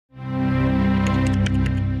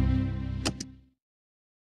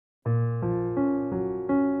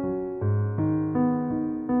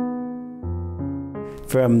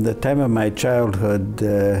From the time of my childhood,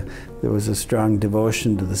 there was a strong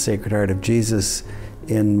devotion to the Sacred Heart of Jesus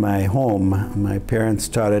in my home. My parents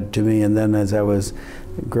taught it to me, and then as I was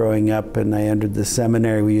growing up and I entered the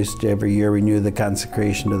seminary, we used to every year renew the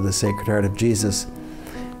consecration to the Sacred Heart of Jesus.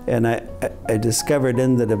 And I discovered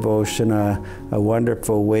in the devotion a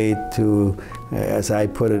wonderful way to, as I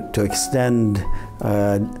put it, to extend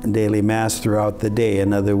daily Mass throughout the day.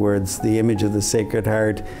 In other words, the image of the Sacred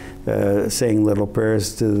Heart, saying little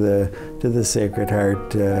prayers to the Sacred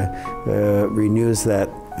Heart, renews that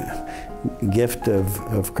gift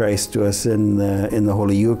of Christ to us in the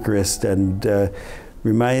Holy Eucharist, and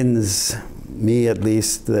reminds me, at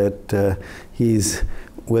least, that He's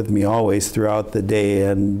with me always throughout the day,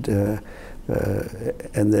 and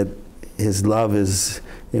that His love is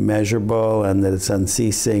immeasurable and that it's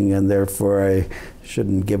unceasing, and therefore I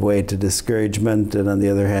shouldn't give way to discouragement, and on the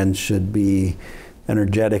other hand should be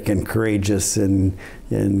energetic and courageous in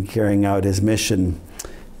carrying out His mission.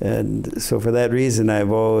 And so for that reason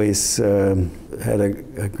I've always had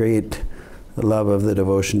a great love of the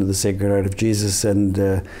devotion to the Sacred Heart of Jesus,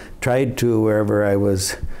 and tried to, wherever I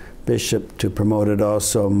was bishop, to promote it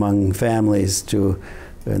also among families, to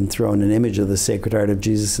enthrone an image of the Sacred Heart of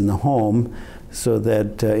Jesus in the home, so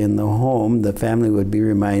that in the home the family would be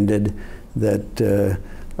reminded that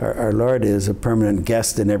our Lord is a permanent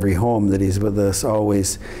guest in every home, that He's with us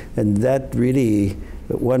always. And that really,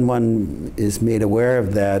 when one is made aware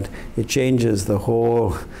of that, it changes the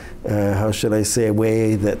whole, how should I say,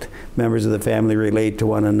 way that members of the family relate to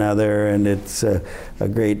one another, and it's a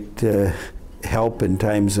great help in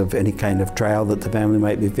times of any kind of trial that the family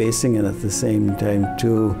might be facing, and at the same time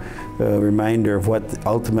too a reminder of what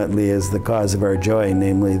ultimately is the cause of our joy,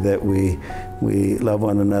 namely that we love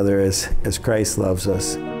one another as Christ loves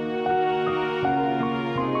us.